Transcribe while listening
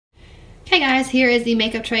guys, here is the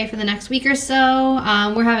makeup tray for the next week or so.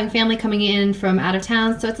 We're having family coming in from out of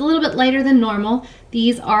town, so it's a little bit lighter than normal.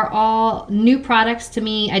 These are all new products to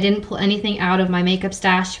me. I didn't pull anything out of my makeup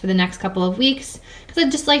stash for the next couple of weeks because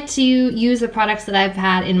I'd just like to use the products that I've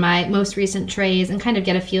had in my most recent trays and kind of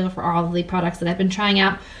get a feel for all of the products that I've been trying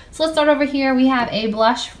out. So let's start over here. We have a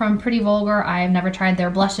blush from Pretty Vulgar. I've never tried their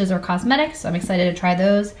blushes or cosmetics, so I'm excited to try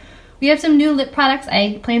those. We have some new lip products.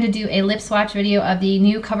 I plan to do a lip swatch video of the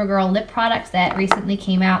new Covergirl lip products that recently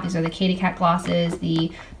came out. These are the Katy Cat glosses,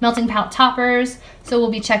 the melting pout toppers. So we'll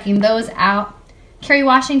be checking those out. Kerry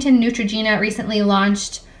Washington Neutrogena recently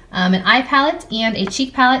launched an eye palette and a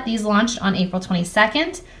cheek palette. These launched on April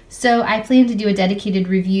 22nd. So I plan to do a dedicated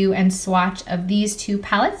review and swatch of these two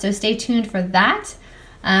palettes. So stay tuned for that.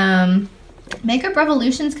 Makeup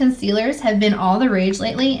Revolution's concealers have been all the rage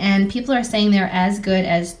lately, and people are saying they're as good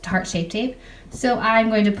as Tarte Shape Tape. So I'm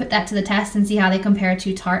going to put that to the test and see how they compare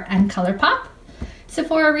to Tarte and ColourPop.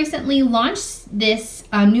 Sephora recently launched this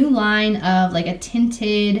new line of like a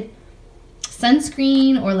tinted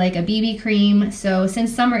sunscreen or like a BB cream. So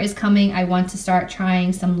since summer is coming, I want to start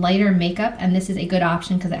trying some lighter makeup, and this is a good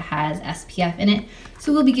option because it has SPF in it.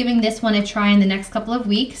 So we'll be giving this one a try in the next couple of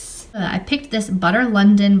weeks. I picked this Butter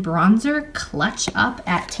London bronzer Clutch Up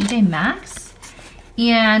at TJ Maxx,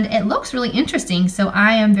 and it looks really interesting. So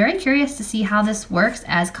I am very curious to see how this works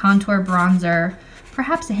as contour bronzer,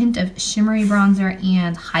 perhaps a hint of shimmery bronzer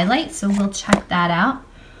and highlight. So we'll check that out.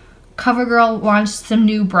 Covergirl launched some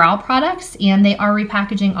new brow products, and they are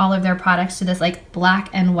repackaging all of their products to this like black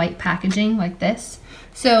and white packaging like this.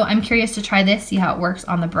 So I'm curious to try this, see how it works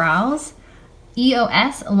on the brows.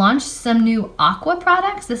 EOS launched some new aqua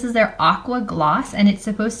products. This is their aqua gloss, and it's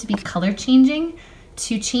supposed to be color changing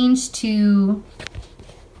to change to,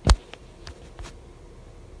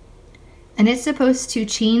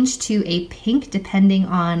 a pink depending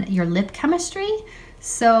on your lip chemistry.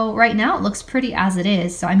 So right now it looks pretty as it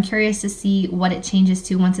is. So I'm curious to see what it changes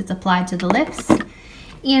to once it's applied to the lips.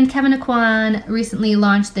 And Kevyn recently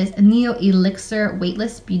launched this neo-elixir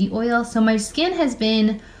weightless beauty oil. So my skin has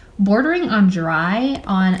been bordering on dry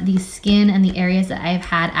on the skin and the areas that I've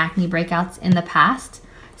had acne breakouts in the past.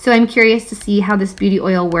 So I'm curious to see how this beauty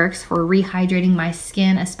oil works for rehydrating my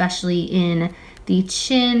skin, especially in the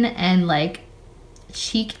chin and like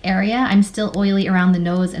cheek area. I'm still oily around the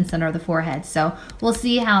nose and center of the forehead. So we'll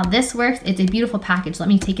see how this works. It's a beautiful package. Let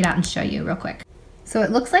me take it out and show you real quick. So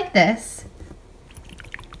it looks like this,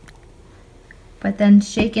 but then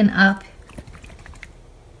shaken up,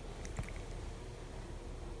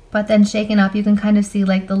 you can kind of see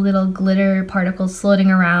like the little glitter particles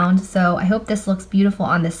floating around. So I hope this looks beautiful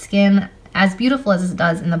on the skin, as beautiful as it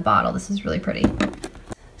does in the bottle. This is really pretty.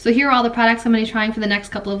 So here are all the products I'm going to be trying for the next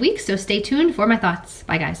couple of weeks. So stay tuned for my thoughts.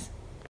 Bye guys.